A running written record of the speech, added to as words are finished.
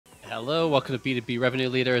Hello, welcome to B2B Revenue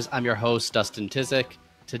Leaders. I'm your host, Dustin.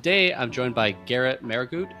 Today, I'm joined by Garrett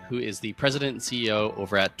Mehrguth, who is the president and CEO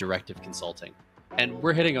over at Directive Consulting. And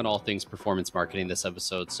we're hitting on all things performance marketing this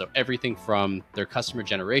episode. So everything from their customer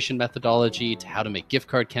generation methodology to how to make gift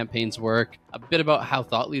card campaigns work, a bit about how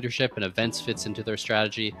thought leadership and events fits into their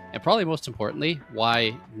strategy, and probably most importantly,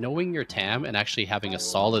 why knowing your TAM and actually having a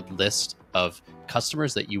solid list of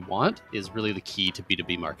customers that you want is really the key to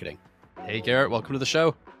B2B marketing. Hey, Garrett, welcome to the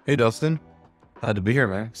show. Hey, Dustin. Glad to be here,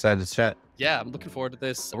 man. Excited to chat. Yeah, I'm looking forward to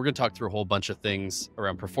this. We're going to talk through a whole bunch of things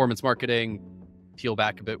around performance marketing, peel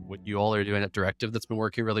back a bit what you all are doing at Directive that's been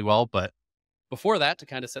working really well. But before that, to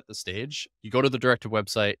kind of set the stage, you go to the Directive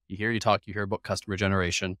website, you hear about customer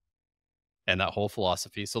generation and that whole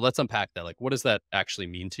philosophy. So let's unpack that. Like, what does that actually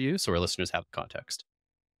mean to you so our listeners have context?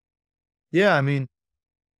 Yeah,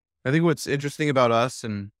 I think what's interesting about us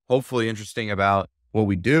and hopefully interesting about what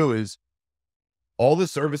we do is all the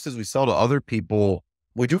services we sell to other people,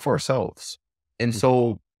 we do for ourselves. And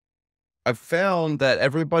so I've found that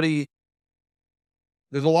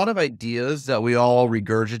there's a lot of ideas that we all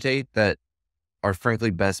regurgitate that are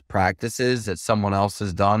frankly best practices that someone else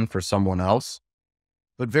has done for someone else.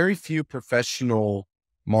 But very few professional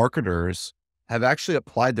marketers have actually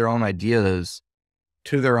applied their own ideas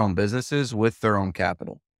to their own businesses with their own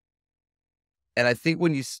capital. And I think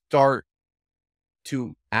when you start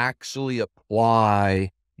to actually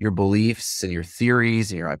apply your beliefs and your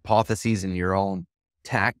theories and your hypotheses and your own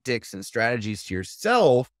tactics and strategies to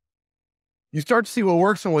yourself, you start to see what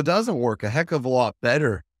works and what doesn't work a heck of a lot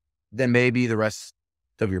better than maybe the rest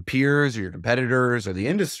of your peers or your competitors or the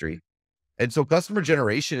industry. And so customer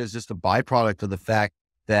generation is just a byproduct of the fact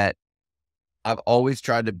that I've always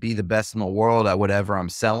tried to be the best in the world at whatever I'm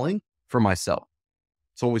selling for myself.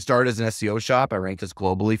 So when we started as an SEO shop, I ranked us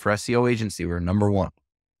globally for SEO agency. We were number one.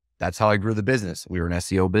 That's how I grew the business. We were an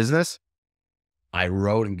SEO business. I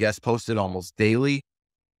wrote and guest posted almost daily,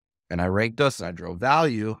 and I ranked us and I drove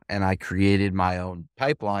value and I created my own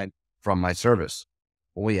pipeline from my service.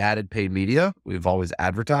 When we added paid media, we've always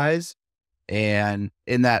advertised. And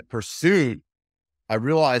in that pursuit, I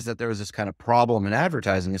realized that there was this kind of problem in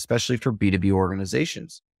advertising, especially for B2B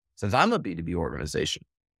organizations, since I'm a B2B organization.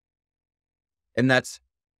 And that's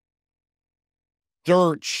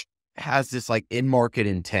search has this like in-market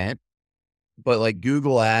intent, but like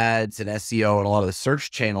Google ads and SEO and a lot of the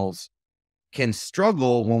search channels can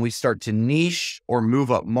struggle when we start to niche or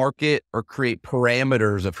move up market or create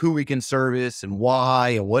parameters of who we can service and why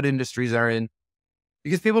and what industries are in,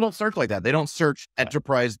 because people don't search like that. They don't search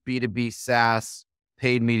enterprise B2B SaaS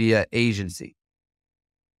paid media agency.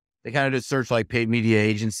 They kind of just search like paid media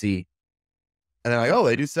agency. And they're like, oh,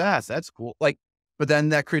 they do SaaS. That's cool. But then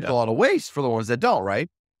that creates a lot of waste for the ones that don't, right?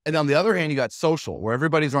 And on the other hand, you got social, where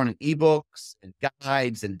everybody's running ebooks and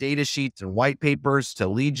guides and data sheets and white papers to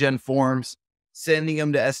lead gen forms, sending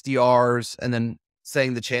them to SDRs, and then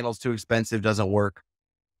saying the channel's too expensive, doesn't work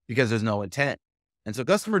because there's no intent. And so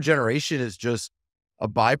customer generation is just a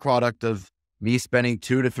byproduct of me spending $2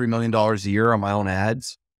 to $3 million a year on my own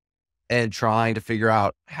ads and trying to figure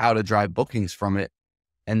out how to drive bookings from it.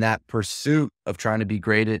 And that pursuit of trying to be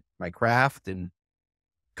great at my craft and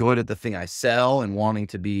good at the thing I sell and wanting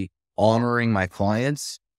to be honoring my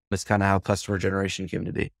clients, that's kind of how customer generation came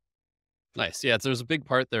to be. Nice. Yeah. There's a big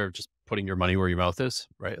part there of just putting your money where your mouth is,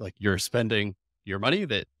 right? Like you're spending your money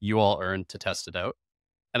that you all earned to test it out.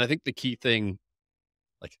 And I think the key thing,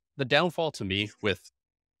 like the downfall to me with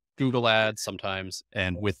Google ads sometimes,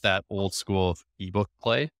 and with that old school ebook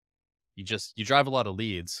play, you drive a lot of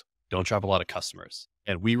leads, don't drive a lot of customers.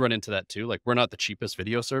 And we run into that too. Like we're not the cheapest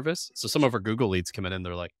video service. So some of our Google leads come in,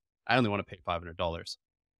 they're like, I only want to pay $500.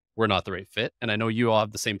 We're not the right fit. And I know you all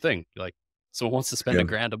have the same thing. You're like, someone wants to spend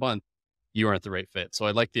 $1,000 a month, you aren't the right fit. So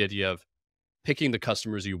I like the idea of picking the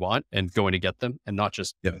customers you want and going to get them and not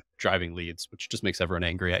just driving leads, which just makes everyone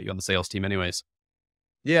angry at you on the sales team anyways.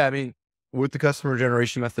 Yeah. With the customer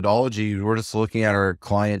generation methodology, we're just looking at our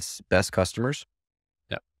clients' best customers,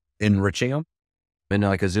 enriching them in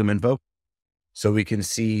like a Zoom info. So we can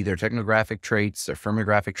see their technographic traits, their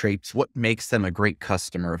firmographic traits, what makes them a great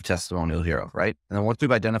customer of Testimonial Hero, right? And then once we've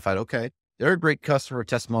identified, okay, they're a great customer of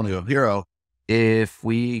Testimonial Hero, if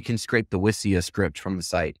we can scrape the Wissia script from the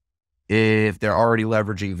site, if they're already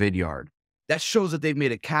leveraging Vidyard, that shows that they've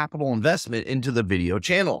made a capital investment into the video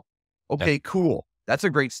channel. Okay, cool. That's a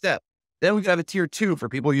great step. Then we can have a tier 2 for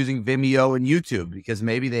people using Vimeo and YouTube, because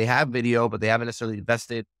maybe they have video, but they haven't necessarily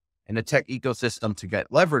invested in a tech ecosystem to get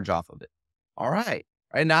leverage off of it. All right.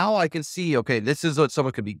 Right now I can see, okay, this is what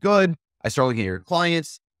someone could be good. I start looking at your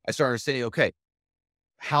clients. I start understanding, okay,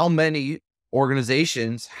 how many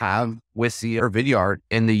organizations have WISI or Vidyard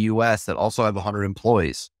in the US that also have 100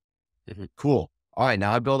 employees. Cool. All right.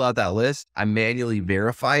 Now I build out that list. I manually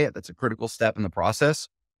verify it. That's a critical step in the process.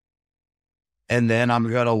 And then I'm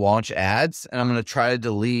going to launch ads and I'm going to try to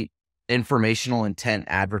delete informational intent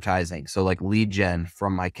advertising. So like lead gen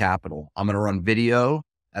from my capital. I'm going to run video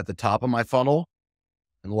at the top of my funnel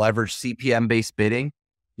and leverage CPM based bidding.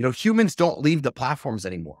 Humans don't leave the platforms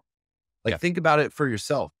anymore. Think about it for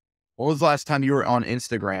yourself. When was the last time you were on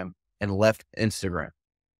Instagram and left Instagram?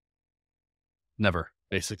 Never,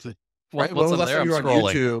 basically. Right? When was the last time you were on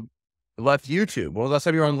YouTube, left YouTube? When was the last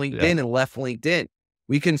time you were on LinkedIn and left LinkedIn?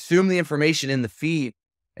 We consume the information in the feed.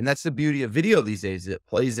 And that's the beauty of video these days. It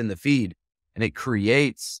plays in the feed and it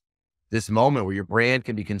creates this moment where your brand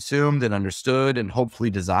can be consumed and understood and hopefully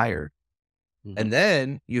desired. And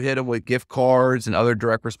then you hit them with gift cards and other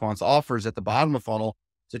direct response offers at the bottom of the funnel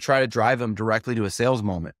to try to drive them directly to a sales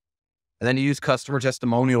moment. And then you use customer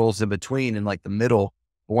testimonials in between and like the middle.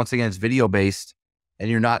 But once again, it's video based and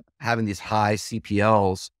you're not having these high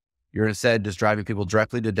CPLs. You're instead just driving people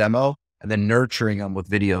directly to demo and then nurturing them with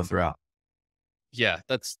video throughout. Yeah,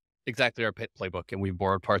 that's exactly our playbook. And we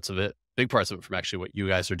borrowed parts of it, big parts of it from actually what you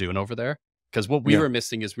guys are doing over there. Because what we were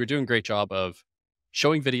missing is we're doing a great job of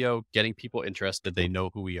showing video, getting people interested. They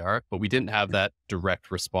know who we are, but we didn't have that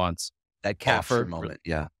direct response. That capture moment.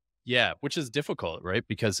 Yeah. Yeah. Which is difficult, right?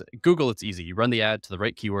 Because Google, it's easy. You run the ad to the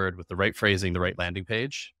right keyword with the right phrasing, the right landing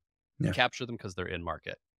page, you capture them because they're in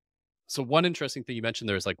market. So one interesting thing you mentioned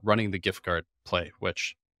there is like running the gift card play,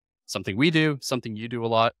 which something we do, something you do a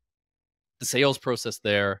lot. The sales process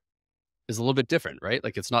there is a little bit different, right?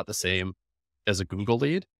 Like it's not the same as a Google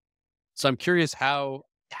lead. So I'm curious how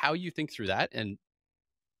you think through that and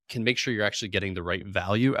can make sure you're actually getting the right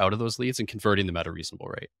value out of those leads and converting them at a reasonable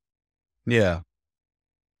rate. Yeah.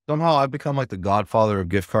 Somehow I've become like the godfather of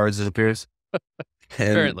gift cards, it appears.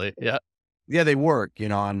 Apparently. Yeah. Yeah, they work,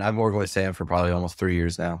 and I've worked with Sam for probably almost 3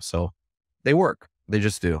 years now. So they work. They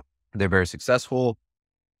just do. They're very successful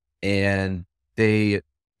and they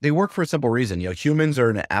work for a simple reason. Humans are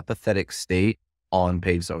in an apathetic state on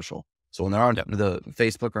paid social. So when they're on the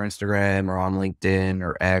Facebook or Instagram or on LinkedIn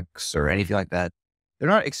or X or anything like that, they're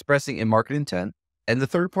not expressing in-market intent. And the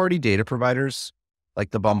third-party data providers, like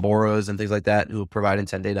the Bomboras and things like that, who provide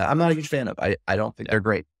intent data, I'm not a huge fan of. I don't think they're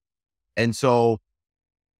great. And so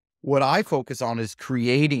what I focus on is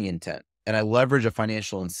creating intent. And I leverage a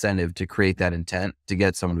financial incentive to create that intent to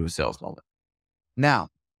get someone to a sales moment. Now,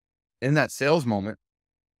 in that sales moment,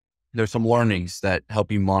 there's some learnings that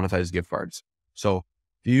help you monetize gift cards. So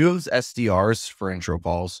if you use SDRs for intro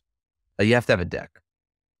calls, you have to have a deck.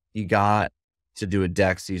 You got to do a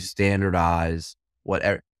deck so you standardize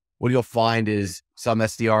whatever. What you'll find is some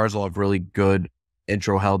SDRs will have really good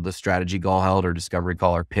intro held, the strategy call held, or discovery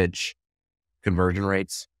call or pitch conversion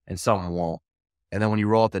rates, and some won't. And then when you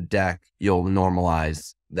roll out the deck, you'll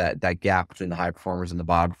normalize that gap between the high performers and the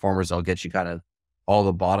bottom performers. They'll get you kind of all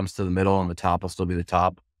the bottoms to the middle and the top will still be the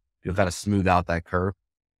top. You'll kind of smooth out that curve.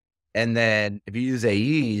 And then if you use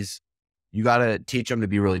AEs, you got to teach them to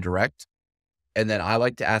be really direct. And then I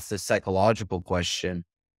like to ask this psychological question,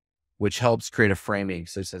 which helps create a framing.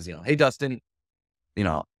 So it says, hey, Dustin,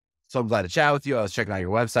 so I'm glad to chat with you. I was checking out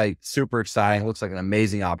your website. Super exciting. Looks like an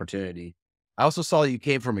amazing opportunity. I also saw that you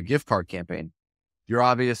came from a gift card campaign. You're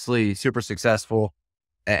obviously super successful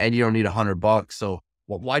and you don't need $100. So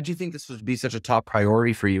why do you think this would be such a top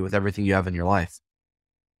priority for you with everything you have in your life?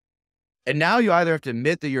 And now you either have to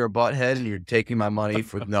admit that you're a butthead and you're taking my money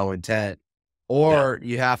with no intent, or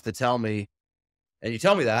you have to tell me, and you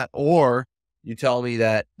tell me that, or you tell me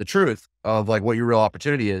that the truth of like what your real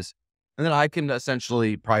opportunity is. And then I can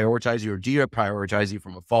essentially prioritize you or de-prioritize you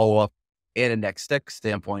from a follow-up and a next step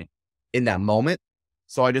standpoint in that moment.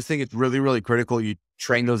 So I just think it's really, really critical you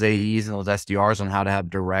train those AEs and those SDRs on how to have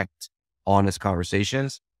direct, honest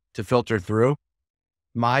conversations to filter through.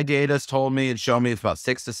 My data has told me and shown me it's about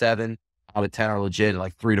 6 to 7 out of 10 are legit, and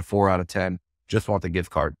like 3 to 4 out of 10 just want the gift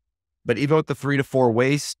card. But even with the 3 to 4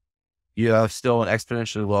 waste, you have still an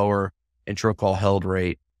exponentially lower intro call held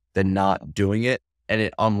rate than not doing it. And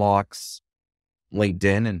it unlocks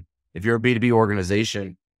LinkedIn. And if you're a B2B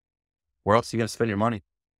organization, where else are you going to spend your money?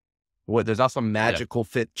 There's also a magical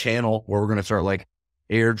fit channel where we're going to start like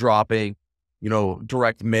airdropping,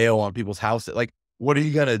 direct mail on people's houses. Like, what are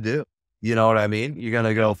you going to do? You know what I mean? You're going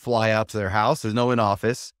to go fly out to their house. There's no in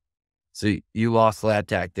office. So you lost that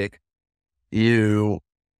tactic. You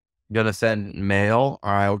going to send mail.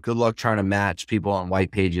 All right. Well, good luck trying to match people on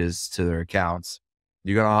white pages to their accounts.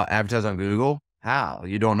 You're going to advertise on Google. How?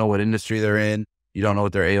 You don't know what industry they're in. You don't know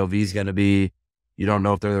what their AOV is going to be. You don't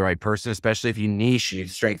know if they're the right person, especially if you niche and you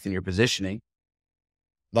strengthen your positioning.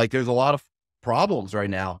 Like there's a lot of problems right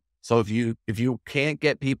now. So if you can't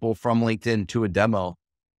get people from LinkedIn to a demo,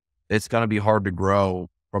 it's going to be hard to grow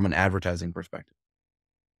from an advertising perspective.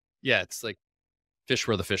 Yeah, it's like fish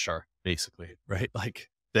where the fish are, basically, right? Like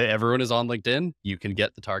everyone is on LinkedIn. You can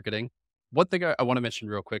get the targeting. One thing I want to mention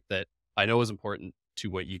real quick that I know is important to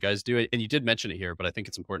what you guys do, and you did mention it here, but I think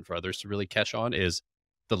it's important for others to really catch on, is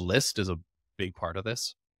the list is a big part of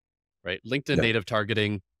this, right? LinkedIn Yeah. native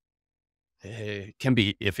targeting can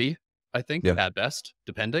be iffy, I think, Yeah. at best,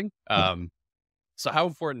 depending. Yeah. So how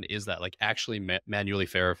important is that? Like actually manually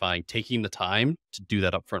verifying, taking the time to do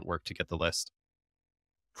that upfront work to get the list?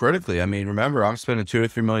 Critically, I mean, remember, I'm spending $2 to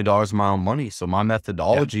 $3 million of my own money. So my Yeah.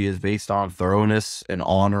 methodology is based on thoroughness and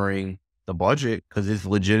honoring the budget because it's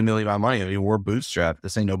legitimately my money. I mean, we're bootstrapped.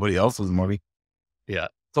 This ain't nobody else's money. Yeah.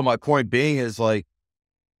 So my point being is like,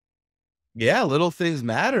 yeah, little things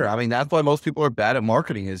matter. I mean, that's why most people are bad at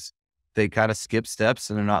marketing is they kind of skip steps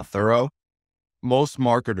and they're not thorough. Most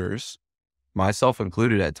marketers, myself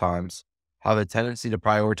included at times, have a tendency to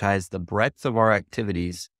prioritize the breadth of our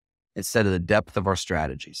activities instead of the depth of our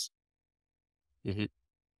strategies. Mhm.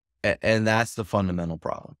 And that's the fundamental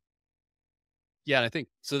problem. Yeah, and I think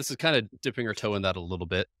so. This is kind of dipping our toe in that a little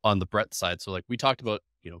bit on the breadth side. So, like we talked about,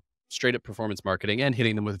 straight up performance marketing and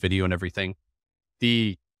hitting them with video and everything.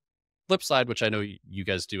 The flip side, which I know you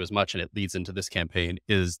guys do as much, and it leads into this campaign,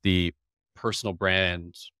 is the personal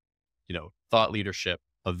brand, thought leadership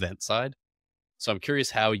event side. So, I'm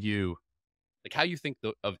curious how you think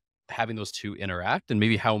of having those two interact, and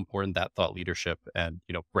maybe how important that thought leadership and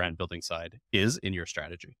brand building side is in your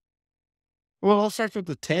strategy. Well, I'll start with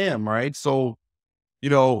the TAM, right? So,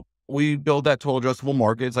 we build that total addressable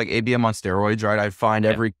market. It's like ABM on steroids, right? I find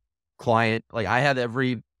Yeah. every client, like I have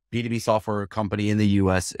every B2B software company in the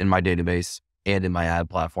US in my database and in my ad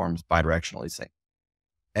platforms bidirectionally sync.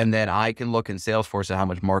 And then I can look in Salesforce at how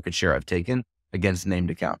much market share I've taken against named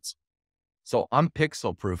accounts. So I'm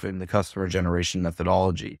pixel proofing the customer generation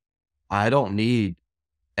methodology. I don't need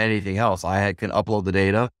anything else. I can upload the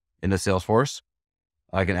data into Salesforce.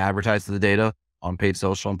 I can advertise the data on paid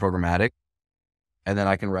social and programmatic. And then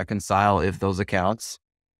I can reconcile if those accounts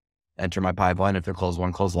enter my pipeline, if they're closed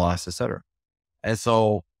won, closed lost, et cetera. And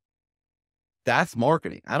so that's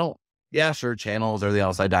marketing. Yeah, sure. Channels, everything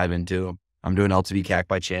else I dive into. I'm doing LTV CAC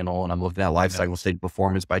by channel and I'm looking at life Yeah. cycle stage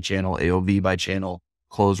performance by channel, AOV by channel,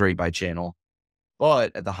 close rate by channel.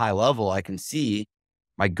 But at the high level, I can see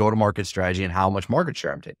my go-to-market strategy and how much market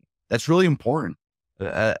share I'm taking. That's really important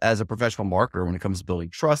as a professional marketer when it comes to building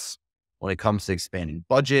trust, when it comes to expanding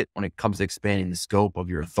budget, when it comes to expanding the scope of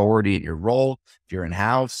your authority and your role, if you're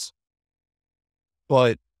in-house.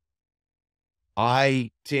 But to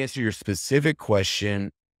answer your specific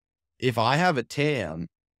question, if I have a TAM,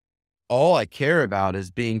 all I care about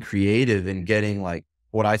is being creative and getting like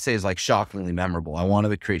what I say is like shockingly memorable. I want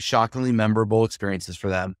to create shockingly memorable experiences for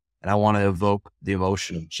them. And I want to evoke the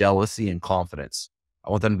emotion of jealousy and confidence.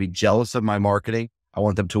 I want them to be jealous of my marketing. I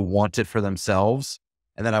want them to want it for themselves.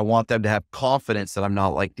 And then I want them to have confidence that I'm not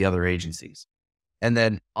like the other agencies. And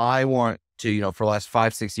then I want to, for the last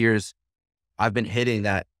 5-6 years, I've been hitting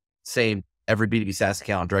that same every B2B SaaS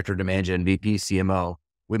account, director of demand gen, VP, CMO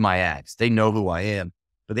with my ads. They know who I am,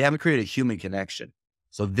 but they haven't created a human connection.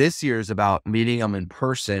 So this year is about meeting them in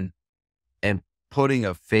person and putting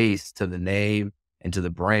a face to the name and to the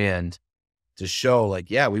brand to show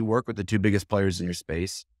like, yeah, we work with the two biggest players in your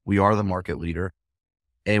space. We are the market leader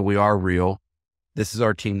and we are real. This is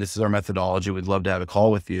our team. This is our methodology. We'd love to have a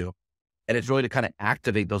call with you. And it's really to kind of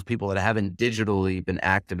activate those people that haven't digitally been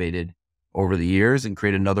activated over the years and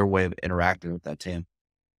create another way of interacting with that team.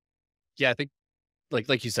 Yeah, I think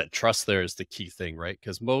like you said, trust there is the key thing, right?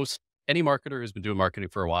 Because any marketer who's been doing marketing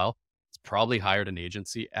for a while, it's probably hired an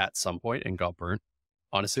agency at some point and got burnt.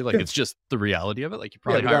 Honestly, like Yeah. it's just the reality of it. Like you Yeah,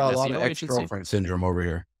 probably we hired got an a lot of SEO agency. ex-girlfriend syndrome over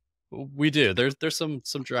here. We do. There's some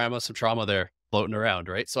drama, some trauma there floating around,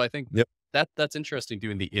 right? So I think Yep. that's interesting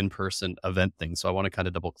doing the in-person event thing. So I want to kind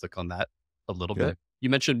of double click on that a little Good. bit. You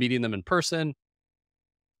mentioned meeting them in person.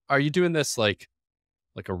 Are you doing this like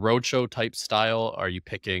a roadshow type style? Are you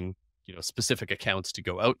picking, specific accounts to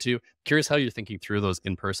go out to? Curious how you're thinking through those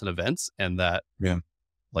in-person events and that Yeah.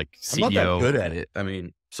 like I'm not that CEO. good at it. I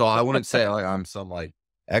mean, so I wouldn't say like I'm some like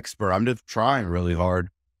expert. I'm just trying really hard.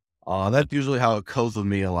 That's usually how it goes with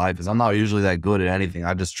me in life is I'm not usually that good at anything.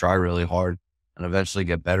 I just try really hard and eventually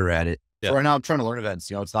get better at it. Yeah. So right now I'm trying to learn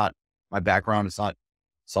events. It's not my background. It's not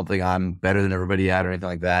something I'm better than everybody at or anything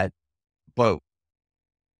like that. But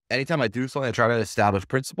anytime I do something, I try to establish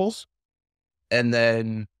principles and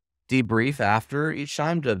then debrief after each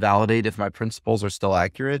time to validate if my principles are still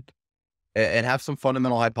accurate, and have some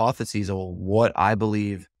fundamental hypotheses of what I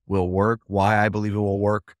believe will work, why I believe it will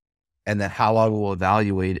work, and then how I will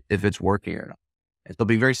evaluate if it's working or not. And so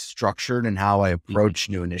being very structured in how I Mhm. approach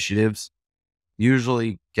new initiatives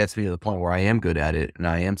usually gets me to the point where I am good at it and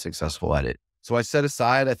I am successful at it. So I set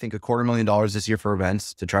aside, I think, $250,000 this year for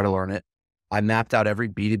events to try to learn it. I mapped out every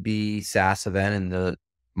B2B SaaS event in the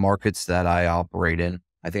markets that I operate in.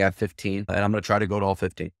 I think I have 15, and I'm going to try to go to all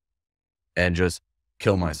 15 and just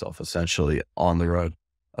kill myself essentially on the road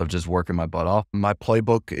of just working my butt off. My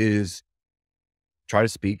playbook is try to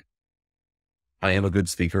speak. I am a good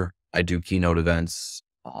speaker. I do keynote events.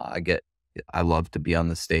 I love to be on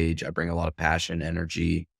the stage. I bring a lot of passion,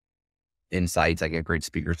 energy, insights. I get great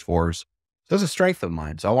speaker scores. So it's a strength of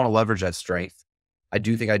mine. So I want to leverage that strength. I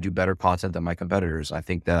do think I do better content than my competitors. I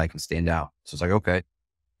think that I can stand out. So it's like, okay.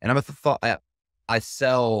 And I'm at the thought, I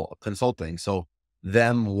sell consulting. So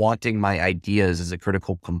them wanting my ideas is a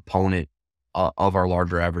critical component of our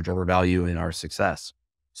larger average order value and our success.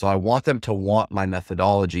 So I want them to want my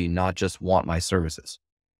methodology, not just want my services.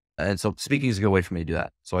 And so speaking is a good way for me to do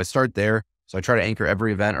that. So I start there. So I try to anchor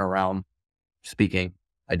every event around speaking,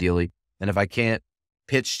 ideally. And if I can't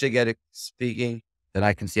pitch to get it speaking, then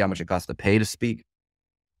I can see how much it costs to pay to speak.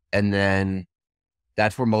 And then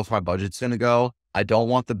that's where most of my budget's going to go. I don't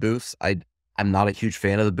want the booths. I'm not a huge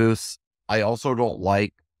fan of the booths. I also don't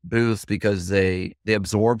like booths because they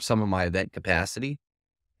absorb some of my event capacity.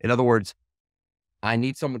 In other words, I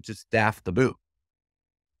need someone to staff the booth.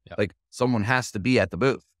 Yeah. Like someone has to be at the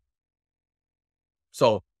booth.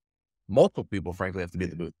 So multiple people, frankly, have to be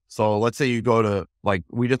at the booth. So let's say you go to, like,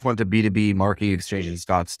 we just went to B2B Marketing Exchange in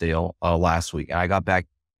Scottsdale last week. And I got back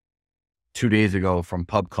 2 days ago from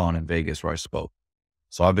PubCon in Vegas where I spoke.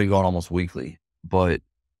 So I've been going almost weekly. But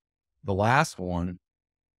the last one,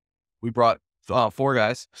 we brought 4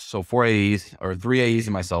 guys. So 4 AEs or 3 AEs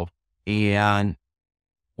and myself. And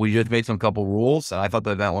we just made some couple rules. And I thought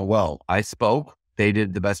that went well. I spoke. They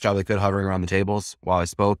did the best job they could hovering around the tables while I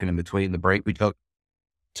spoke. And in between the break we took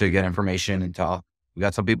to get information and talk. We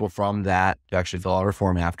got some people from that to actually fill out our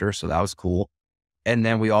form after. So that was cool. And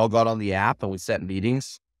then we all got on the app and we set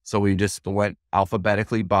meetings. So we just went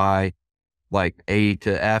alphabetically by like A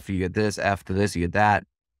to F, you get this, F to this, you get that,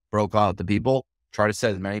 broke out the people, try to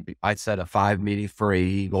set as many. I set a 5 meeting for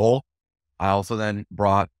AE goal. I also then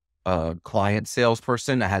brought a client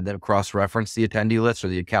salesperson. I had them cross-reference the attendee list or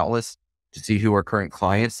the account list to see who are current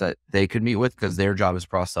clients that they could meet with because their job is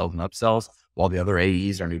cross-sells and upsells while the other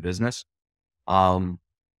AEs are new business. And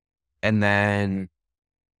then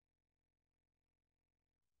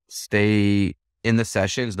stay in the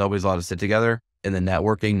sessions. Nobody's allowed to sit together. In the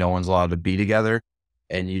networking, no one's allowed to be together.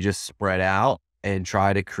 And you just spread out and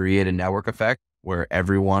try to create a network effect where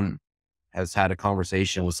everyone has had a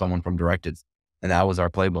conversation with someone from Directive. And that was our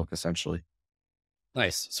playbook, essentially.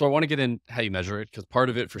 Nice. So I want to get in how you measure it because part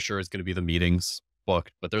of it for sure is going to be the meetings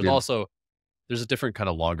booked, but Yeah. there's a different kind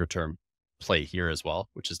of longer term play here as well,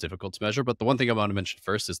 which is difficult to measure. But the one thing I want to mention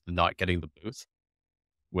first is the not getting the booth,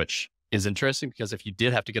 which is interesting because if you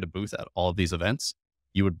did have to get a booth at all of these events,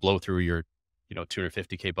 you would blow through your,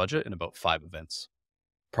 250K budget in about 5 events,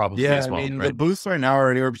 probably Yeah, as I well, mean, the right? booths right now are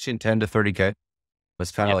anywhere between 10 to 30K.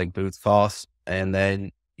 It's kind of Yeah. like booth costs. And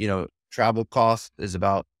then, travel cost is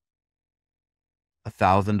about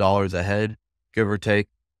 $1,000 a head, give or take.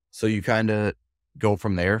 So you kind of go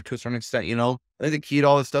from there to a certain extent, I think the key to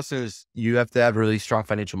all this stuff is you have to have really strong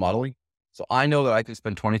financial modeling. So I know that I can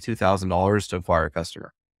spend $22,000 to acquire a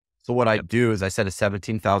customer. So what I Yep. do is I set a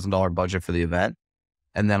 $17,000 budget for the event,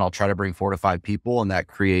 and then I'll try to bring 4 to 5 people, and that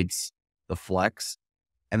creates the flex.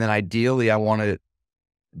 And then ideally I want to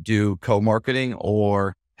do co-marketing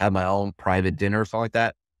or have my own private dinner or something like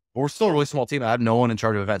that. But we're still a really small team. I have no one in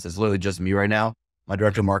charge of events. It's literally just me right now. My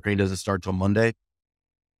director of marketing doesn't start till Monday.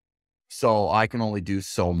 So I can only do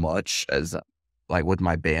so much as like with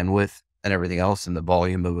my bandwidth and everything else and the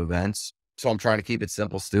volume of events. So I'm trying to keep it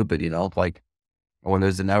simple, stupid, like when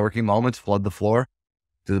there's the networking moments, flood the floor,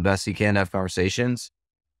 do the best you can to have conversations.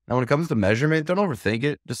 And when it comes to measurement, don't overthink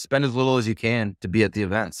it. Just spend as little as you can to be at the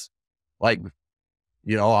events. Like,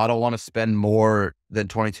 I don't want to spend more than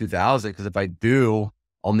 22,000 because if I do,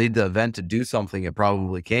 I'll need the event to do something it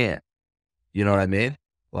probably can't. You know what I mean?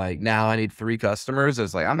 Like now I need 3 customers.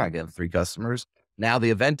 It's like, I'm not getting 3 customers. Now the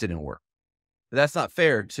event didn't work. But that's not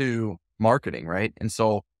fair to marketing, right? And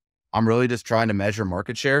so I'm really just trying to measure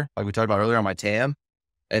market share, like we talked about earlier on my TAM,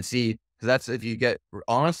 and see, because that's if you get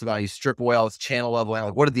honest about it, you strip away all this channel level, and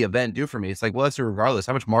like, what did the event do for me? It's like, well, that's regardless.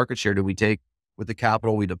 How much market share did we take with the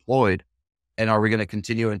capital we deployed? And are we going to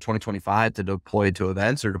continue in 2025 to deploy it to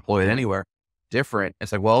events or deploy it anywhere different?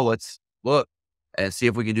 It's like, well, let's look and see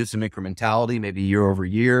if we can do some incrementality, maybe year over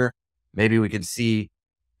year. Maybe we can see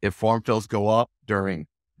if form fills go up during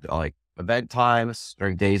like event times,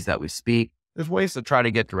 during days that we speak. There's ways to try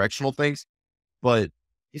to get directional things, but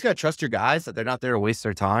you got to trust your guys that they're not there to waste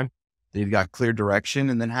their time. That you've got clear direction,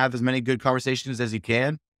 and then have as many good conversations as you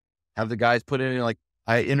can. Have the guys put in, like,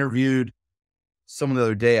 I interviewed someone the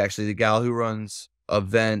other day, actually, the gal who runs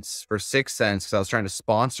events for 6 Cents, because I was trying to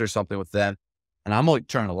sponsor something with them. And I'm like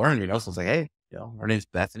trying to learn, So I was like, hey, her name's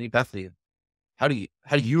Bethany. Bethany, how do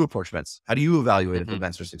you approach events? How do you evaluate if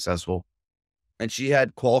events are successful? And she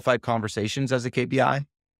had qualified conversations as a KPI,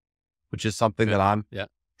 which is something that I'm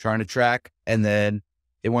trying to track. And then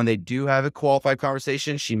when they do have a qualified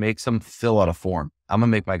conversation, she makes them fill out a form. I'm going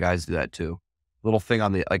to make my guys do that too. Little thing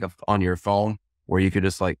on on your phone where you could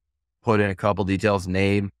just like put in a couple details,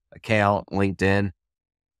 name, account, LinkedIn,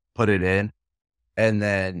 put it in, and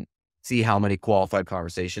then see how many qualified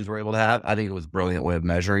conversations we're able to have. I think it was a brilliant way of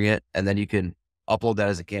measuring it. And then you can upload that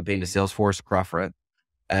as a campaign to Salesforce,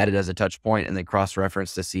 add it as a touch point, and then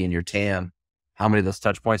cross-reference to see in your TAM how many of those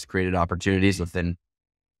touch points created opportunities within,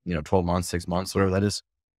 12 months, 6 months, whatever that is.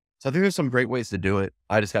 So I think there's some great ways to do it.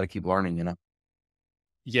 I just got to keep learning,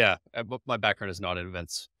 Yeah. My background is not in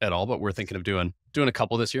events at all, but we're thinking of doing a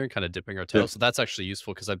couple this year and kind of dipping our toes. So that's actually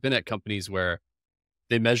useful because I've been at companies where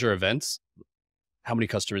they measure events. How many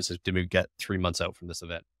customers did we get 3 months out from this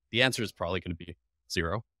event? The answer is probably going to be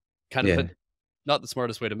 0. Kind of not the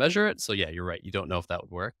smartest way to measure it. So yeah, you're right. You don't know if that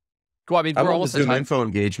would work. Cool. I mean, I we're love almost the Zoom info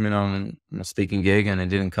engagement on a speaking gig, and it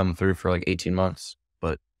didn't come through for like 18 months.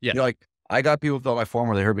 But I got people fill out my form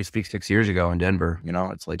where they heard me speak 6 years ago in Denver.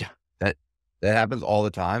 It's like that happens all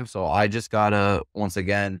the time. So I just gotta, once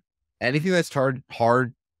again, anything that's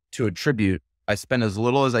hard to attribute, I spend as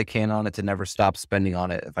little as I can on it to never stop spending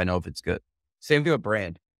on it if I know if it's good. Same thing with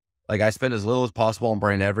brand. Like I spend as little as possible on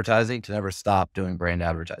brand advertising to never stop doing brand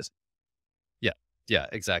advertising. Yeah,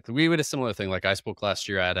 exactly. We did a similar thing. Like I spoke last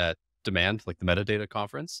year at a Demand, like the metadata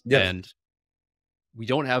conference. Yeah. And we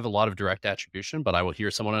don't have a lot of direct attribution, but I will hear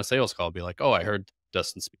someone on a sales call be like, oh, I heard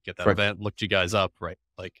Dustin speak at that event, looked you guys up, right?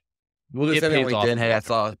 Like, we'll just say on LinkedIn, hey, I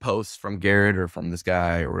saw a post from Garrett or from this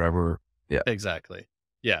guy or whatever. Yeah. Exactly.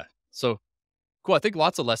 Yeah. So cool. I think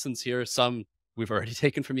lots of lessons here. Some we've already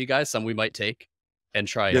taken from you guys, some we might take and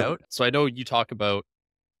try out. So I know you talk about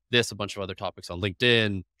this, a bunch of other topics on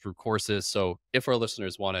LinkedIn, through courses. So if our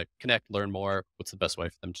listeners want to connect, learn more, what's the best way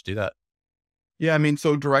for them to do that? Yeah, I mean,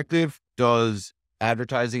 so Directive does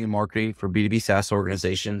advertising and marketing for B2B SaaS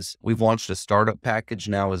organizations. We've launched a startup package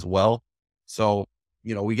now as well. So,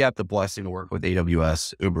 we got the blessing to work with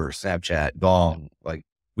AWS, Uber, Snapchat, Gong. Like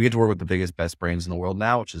we get to work with the biggest, best brands in the world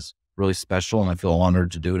now, which is really special. And I feel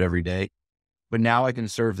honored to do it every day. But now I can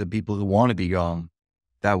serve the people who want to be Gong,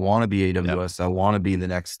 that want to be AWS, that want to be the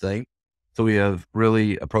next thing. So we have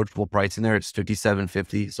really approachable pricing there. It's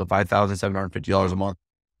 $5,750. So $5,750 a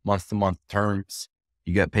month to month terms.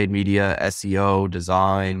 You get paid media, SEO,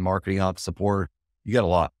 design, marketing ops, support. You get a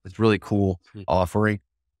lot. It's really cool offering.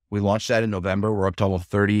 We launched that in November. We're up to almost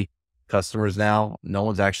 30 customers now. No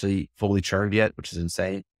one's actually fully churned yet, which is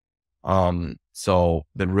insane. So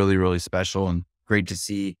been really, really special and great to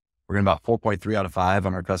see. We're getting about 4.3 out of 5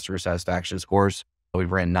 on our customer satisfaction scores.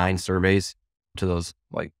 We've ran 9 surveys to those,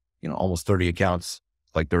 almost 30 accounts,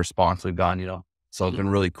 like the response we've gotten, so it's been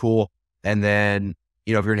really cool. And then,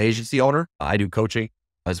 if you're an agency owner, I do coaching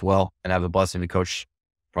as well and have the blessing to coach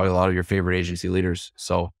probably a lot of your favorite agency leaders.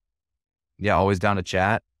 So yeah, always down to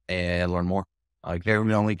chat and learn more. Connect with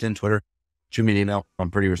me on LinkedIn, Twitter, shoot me an email.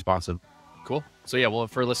 I'm pretty responsive. Cool. So yeah, well,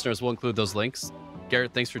 for listeners, we'll include those links.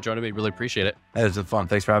 Garrett, thanks for joining me. Really appreciate it. It was fun.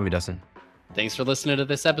 Thanks for having me, Dustin. Thanks for listening to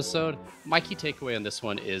this episode. My key takeaway on this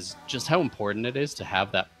one is just how important it is to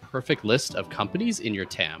have that perfect list of companies in your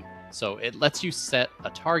TAM. So it lets you set a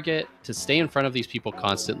target to stay in front of these people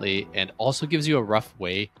constantly, and also gives you a rough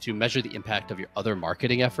way to measure the impact of your other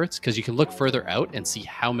marketing efforts, because you can look further out and see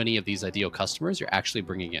how many of these ideal customers you're actually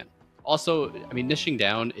bringing in. Also, niching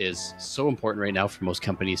down is so important right now for most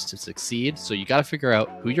companies to succeed. So you got to figure out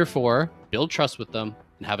who you're for, build trust with them,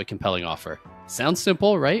 and have a compelling offer. Sounds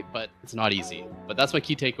simple, right? But it's not easy. But that's my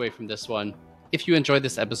key takeaway from this one. If you enjoyed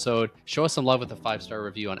this episode, show us some love with a 5-star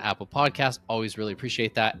review on Apple Podcasts. Always really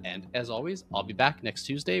appreciate that. And as always, I'll be back next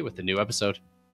Tuesday with a new episode.